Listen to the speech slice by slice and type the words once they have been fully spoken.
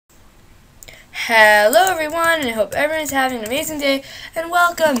Hello everyone, and I hope everyone's having an amazing day, and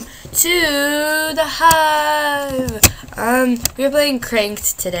welcome to the Hive! We're playing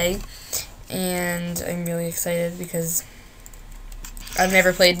Cranked today, and I'm really excited because I've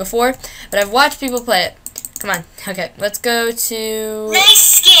never played before, but I've watched people play it. Come on, okay, let's go to... Nice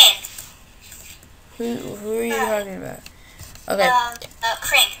skin! Who are you talking about? Okay.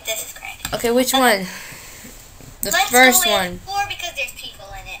 Crank. This is Crank. Okay, which one? The first one. 4 because there's people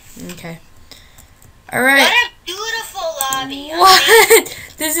in it. Okay. Alright. What a beautiful lobby. What? Okay.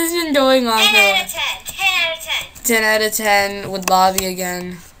 This has been going on 10 for a while. out of 10. 10 out of 10. 10 out of 10 with lobby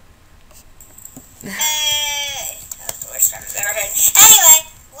again. That was the worst time I've ever heard. Anyway,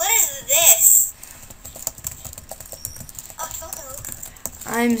 what is this? Oh, don't move.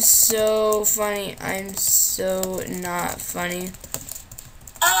 I'm so funny. I'm so not funny.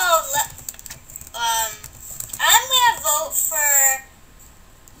 Oh, I'm gonna vote for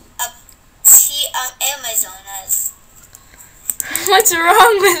Amazonas. What's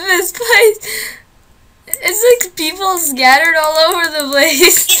wrong with this place? It's like people scattered all over the place.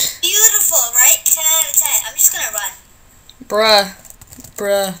 It's beautiful, right? 10 out of 10. I'm just gonna run. Bruh.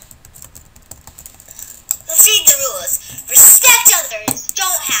 Let's read the rules. Respect others.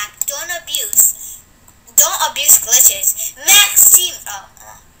 Don't hack. Don't abuse. Don't abuse glitches. Max team.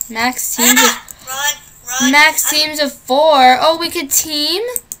 Max teams of... Run. Max teams of 4. Oh, we could team?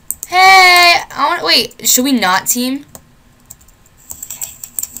 Hey, wait, should we not team? Okay.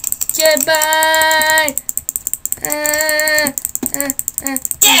 Goodbye. Get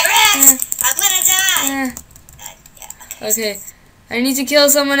wrecked! I'm gonna die. Yeah, okay, I need to kill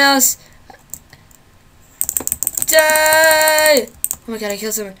someone else. Die! Oh my god, I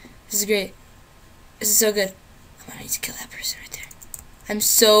killed someone. This is great. This is so good. Come on, I need to kill that person right there. I'm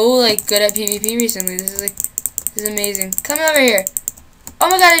so like good at PvP recently. This is amazing. Come over here. Oh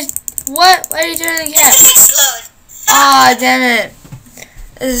my god, what? Why are you turning the cat? Explode. Aw, damn it.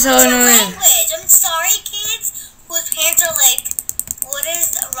 This is so What's annoying. your language? I'm sorry, kids, whose parents are like, what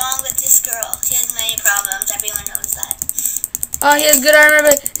is wrong with this girl? She has many problems. Everyone knows that. Oh, he has good armor,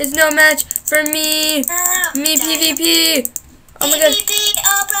 but it's no match for me. Me Die. PvP. Oh my god. PvP.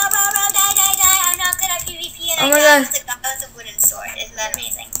 Oh, bro, die. I'm not good at PvP, and Oh my I god. with a guy with a wooden sword. Isn't that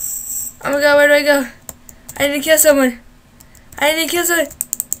amazing? Oh my god, where do I go? I need to kill someone.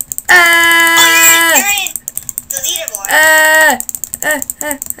 Ah! Oh, you're in the leaderboard.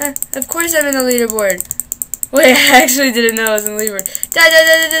 Of course I'm in the leaderboard. Wait, I actually didn't know I was in the leaderboard.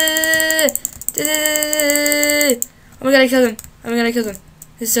 Oh my god, I killed him.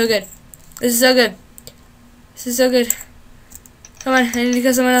 This is so good. Come on, I need to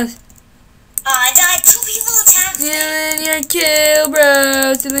kill someone else. I died. 2 people attacked me. Stealing your kill,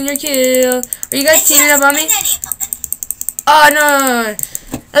 bro. Stealing your kill. Are you guys teaming up on me? Oh, no.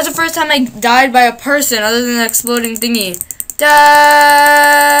 That's the first time I died by a person other than the exploding thingy.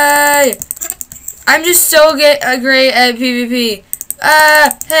 Die! I'm just so great at PvP.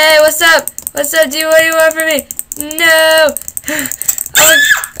 Hey, what's up? What do you want from me? No!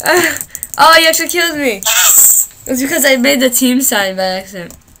 Oh, you actually killed me. Yes! It's because I made the team sign by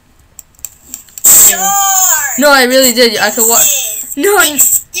accident. Sure. No, I really did. I could watch. No,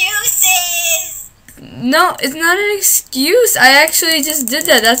 Excuses. no, it's not an excuse. I actually just did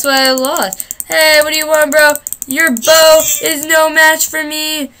that. That's why I lost. Hey, what do you want, bro? Your bow is no match for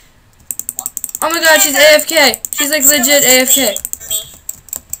me. Oh my god, she's AFK. She's like legit AFK.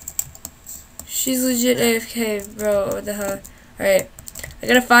 She's legit AFK, bro. What the hell? Alright. I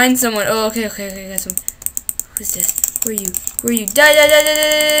gotta find someone. Oh, okay, I got some. Who's this? Where are you? Die.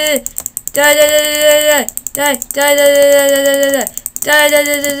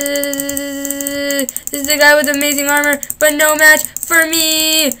 This is the guy with amazing armor, but no match for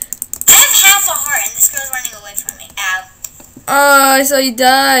me. I have half a heart, and this girl's running away from me. Ow. Oh, I saw you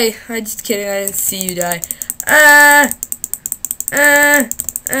die. I'm just kidding. I didn't see you die.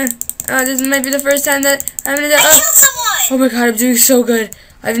 Oh, this might be the first time that I'm gonna die. I killed someone. Oh my god, I'm doing so good.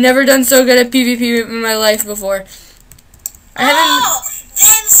 I've never done so good at PvP in my life before. I haven't.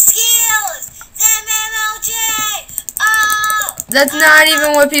 Them skills. Them MLJ. Oh. That's not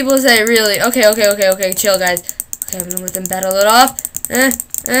even what people say, really. Okay, chill, guys. Okay, I'm gonna let them battle it off.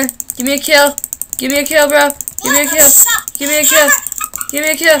 Give me a kill, bro. Give me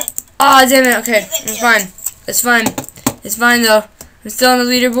a kill. Aw, damn it. Okay, it's fine though. I'm still on the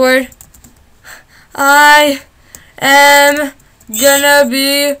leaderboard. I am gonna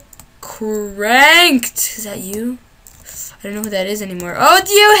be cranked. Is that you? I don't know who that is anymore. Oh, it's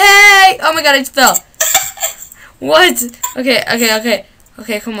you. Hey! Oh my god, I fell. What? Okay,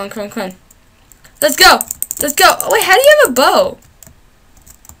 come on. Let's go. Oh, wait, how do you have a bow?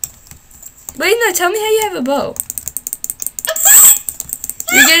 Wait, no, tell me how you have a bow.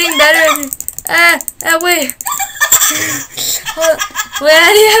 You're getting better. Wait. Wait,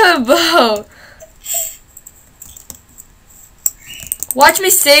 how do you have a bow? Watch me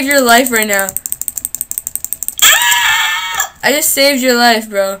save your life right now. I just saved your life,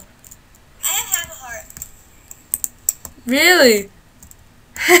 bro. I have half a heart. Really?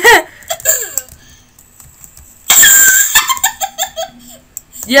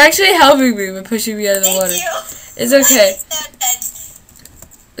 You're actually helping me by pushing me out of the water. Thank you. It's okay.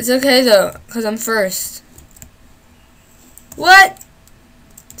 It's okay though, because I'm first. What?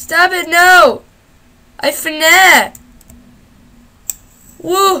 Stop it, no! I finna.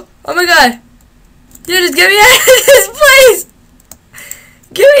 Woo! Oh my god. Dude, just get me out of this place!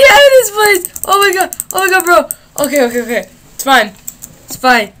 Get me out of this place! Oh my god, bro. Okay. It's fine. It's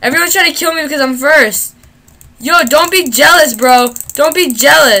fine. Everyone's trying to kill me because I'm first. Yo, don't be jealous, bro. Don't be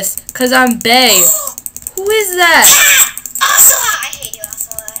jealous, because I'm bae. Who is that? I hate you,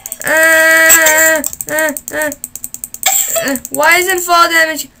 Why isn't fall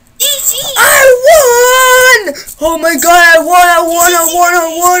damage? GG. I won! Oh my god, I won! I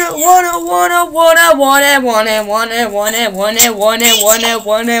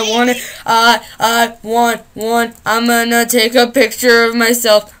won! I'm gonna take a picture of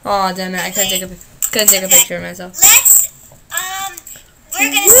myself. Oh damn it, I couldn't take a picture of myself. Let's we're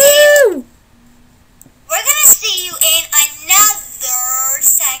gonna see you in another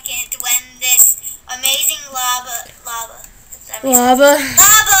second when this amazing lava.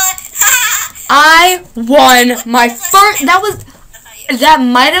 I won my first. That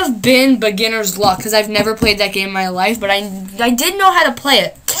might have been beginner's luck because I've never played that game in my life, but I did know how to play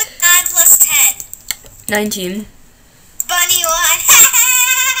it. What's 9 plus 10? 19. Bunny one.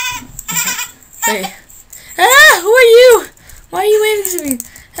 Wait. Who are you? Why are you waving to me?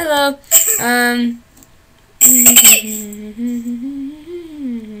 Hello.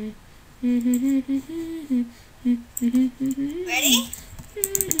 Ready?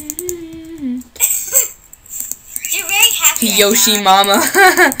 You're very happy. Yoshi right Mama.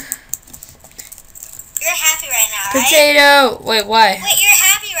 You're happy right now, right? Potato. Wait, why? Wait, you're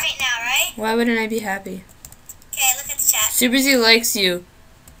happy right now, right? Why wouldn't I be happy? Okay, look at the chat. Super Z likes you.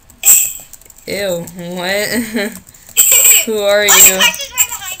 Ew. What? Who are you? Oh, right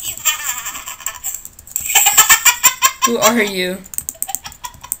behind you. Who are you?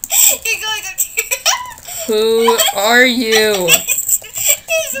 You're going up to Who are you?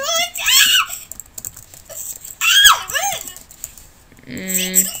 There's one. Run.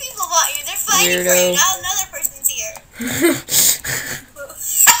 See, 2 people want you. They're fighting for you. Weirdo. Now another person's here.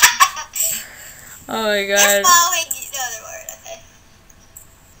 Oh my They're god. following you. No other word. Okay.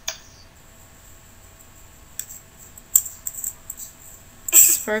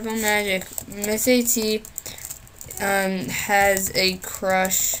 Sparkle Magic. MissAT has a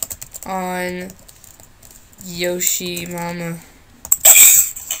crush on Yoshi Mama.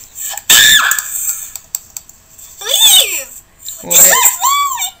 Leave! What? You're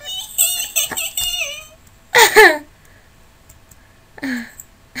following me! Okay.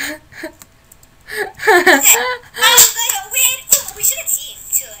 I'm gonna win. Ooh, we should have teamed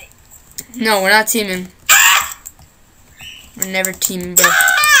too. No, we're not teaming. We're never teaming, bro.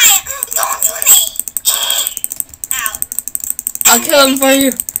 Don't do me! Ow. I'll kill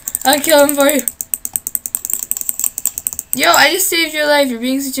him for you. Yo, I just saved your life. You're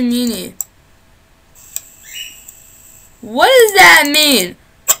being such a meanie. What does that mean?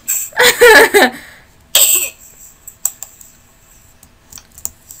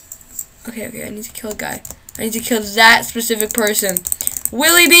 Okay, I need to kill a guy. I need to kill that specific person.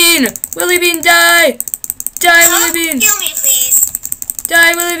 Willy Bean! Willy Bean, die! Die, Willy Bean! Kill me, please.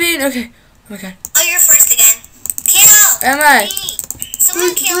 Die, Willy Bean! Okay. Oh my god. Oh, you're first again. Kill! Am I? Me.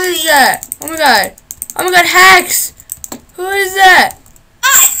 Someone kill Who me. is that? Oh my god. Oh my god, hacks! Who is that?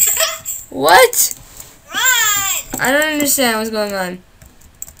 Ah! What? Run! I don't understand what's going on.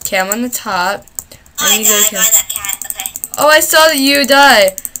 Okay, I'm on the top. Oh, I need to died kill- by that cat. Okay. Oh, I saw that you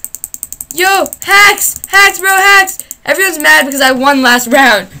die. Yo, hacks! Hacks, bro, hacks! Everyone's mad because I won last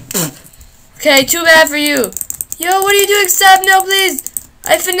round. Okay, too bad for you. Yo, what are you doing? Stop, no, please.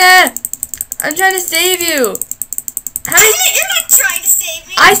 I finna. I'm trying to save you. How many? You're not trying to save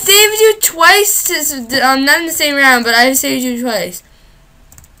me. I saved you twice. Not in the same round, but I saved you twice.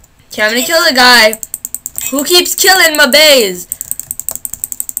 Okay, I'm gonna kill the guy who keeps killing my bays.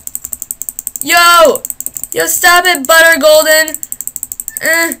 Yo, stop it, Butter Golden.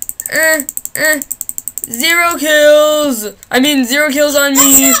 0 kills. I mean, 0 kills on me.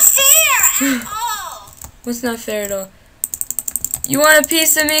 That's not fair at all. What's not fair at all? You want a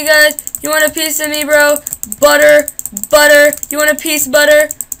piece of me, guys? You want a piece of me, bro? Butter. Butter. You want a piece of butter?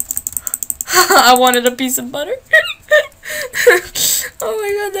 I wanted a piece of butter. Oh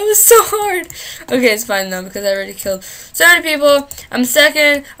my god, that was so hard. Okay, it's fine though, because I already killed so many people. I'm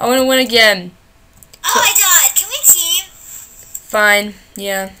second. I want to win again. Oh my god, can we team? Fine,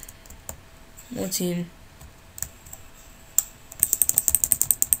 yeah. We'll team.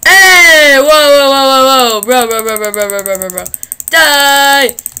 Hey! Whoa, whoa, whoa, whoa, whoa. Bro.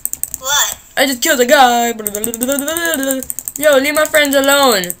 Die! What? I just killed a guy. Yo, leave my friends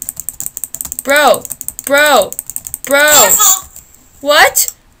alone. Bro. Careful.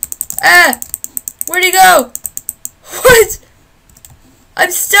 What? Ah! Where'd he go? What?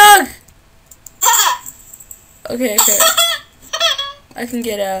 I'm stuck. Okay. I can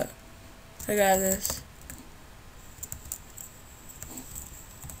get out. I got this.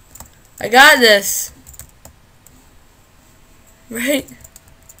 Right?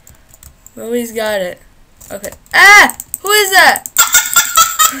 We always got it. Okay. Ah! Who is that?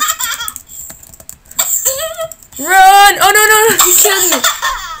 Run! Oh no, he killed me.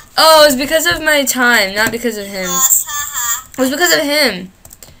 Oh, it was because of my time, not because of him. It was because of him.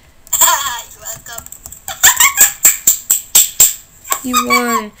 You're welcome. You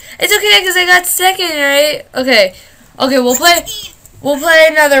won. It's okay because I got second, right? Okay. We'll play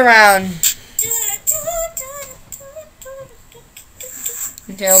another round.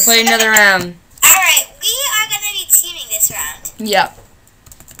 Okay, we'll play another round. Alright, we are gonna be teaming this round. Yep.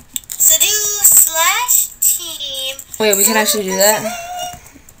 So do /team. Wait, we can actually do that?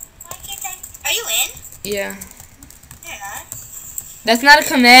 Why can't I? Are you in? Yeah. You're not. That's not a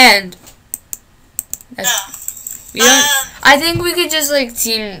command. Oh. We don't. I think we could just like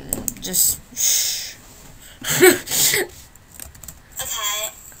team. Just.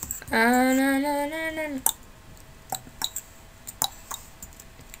 Okay. No.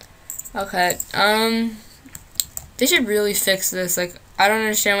 Okay. They should really fix this. Like, I don't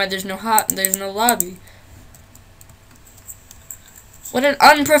understand why there's no lobby. What an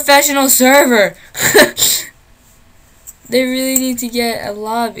unprofessional server. They really need to get a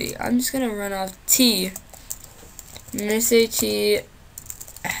lobby. I'm just gonna run off T. MissAT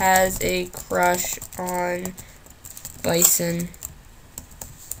has a crush on Bison.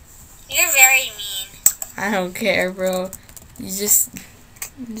 You're very mean. I don't care, bro. You just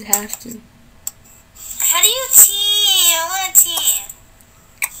have to. How do you team? I want to team.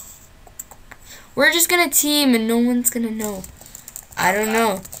 We're just gonna team and no one's gonna know. I don't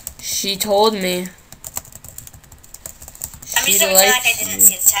know. She told me. I'm just gonna like I didn't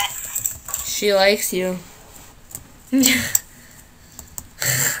see the chat. She likes you.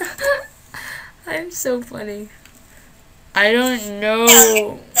 I'm so funny. I don't know.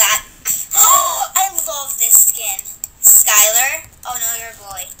 That. Oh, I love this skin. Skylar. Oh no, you're a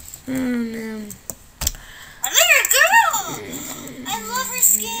boy. Oh man. Another girl. I love her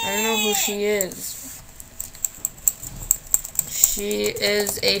skin. I don't know who she is. She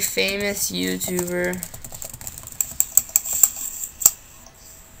is a famous YouTuber.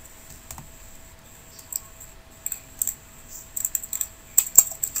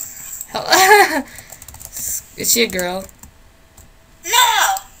 Is she a girl?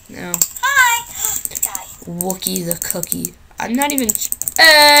 No. No. Hi. Die. Wookie the cookie. I'm not even.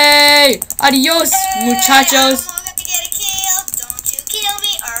 Hey! Adios, muchachos. I'm gonna get a kill. Don't you kill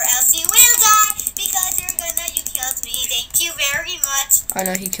me, or else you will die. Because you killed me. Thank you very much. I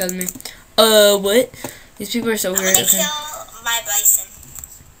know he killed me. What? These people are so weird. I'm gonna kill my bison.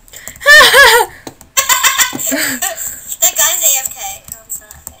 That guy's AFK. No, he's not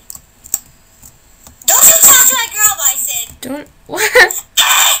AFK. Don't you talk to my girl, bison. Don't. What?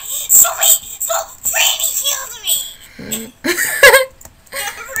 So Franny killed me.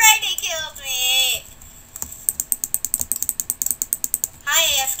 Franny killed me. Hi,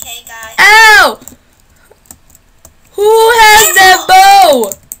 AFK guy. Ow! Who has that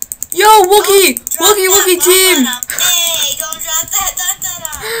bow? Yo, Wookie! Wookie team! Hey, don't drop that.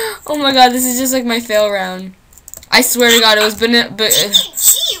 Oh my god, this is just like my fail round. I swear to god, it was Gee,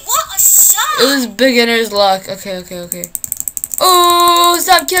 what a shot! It was beginner's luck. Okay. Oh,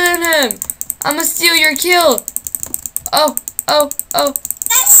 stop killing him! I'ma steal your kill! Oh.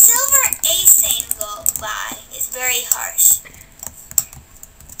 That silver ace angle by is very harsh.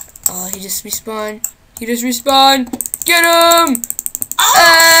 Oh, he just respawned. Get him! Oh!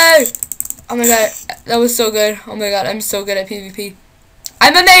 Hey! Oh my god, that was so good. Oh my god, I'm so good at PvP.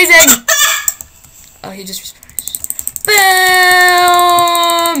 I'm amazing! Oh, he just respawned.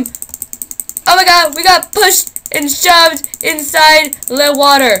 Boom! Oh my god, we got pushed and shoved inside the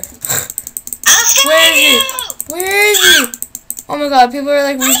water. Where is he? Where is he? Oh my god, people are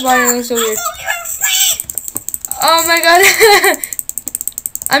like respawning so weird. Oh my god.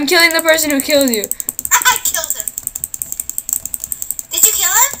 I'm killing the person who killed you. I killed him. Did you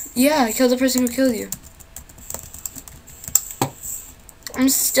kill him? Yeah, I killed the person who killed you. I'm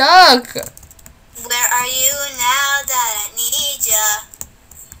stuck. Where are you now that I need ya?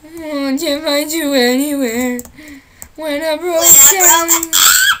 I can't find you anywhere. When I broke down,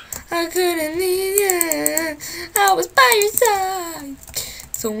 I couldn't leave you. I was by your side.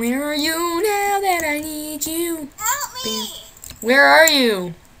 So where are you now that I need you? Help me. Where are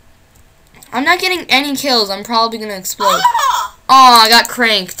you? I'm not getting any kills. I'm probably gonna explode. Oh, Oh, I got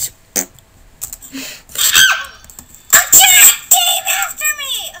cranked.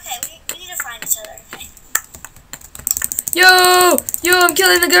 Yo, I'm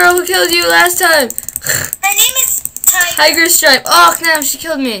killing the girl who killed you last time. Her name is Tiger Stripe. Oh, no, she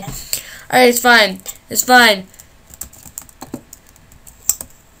killed me. Alright, it's fine. It's fine.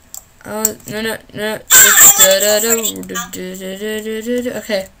 Oh, no.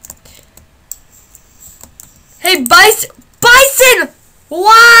 Okay. Hey, Bison! Bison!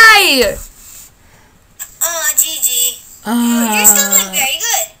 Why? Oh, GG. You're still doing very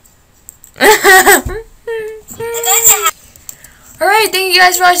good. Alright, thank you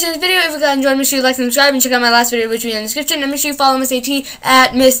guys for watching this video. If you guys enjoyed, make sure you like and subscribe and check out my last video, which will be in the description. And make sure you follow MissAT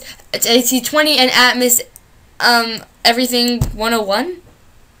at MissAT20 and at Miss Everything 101.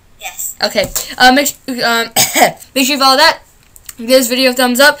 Yes. Okay. Make sure you follow that. Give this video a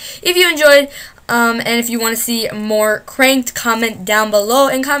thumbs up if you enjoyed. And if you want to see more Cranked, comment down below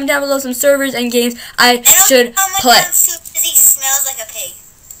and comment down below some servers and games I should play. He smells like a pig.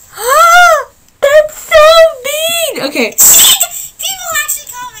 That's so mean. Okay. People actually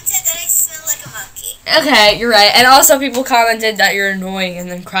commented that I smell like a monkey. Okay, you're right. And also people commented that you're annoying and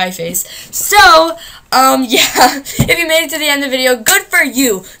then cry face. So, yeah. If you made it to the end of the video, good for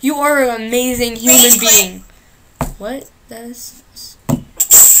you. You are an amazing human being. What? That is...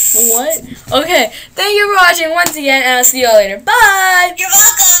 What? Okay. Thank you for watching once again, and I'll see you all later. Bye! You're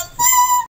welcome!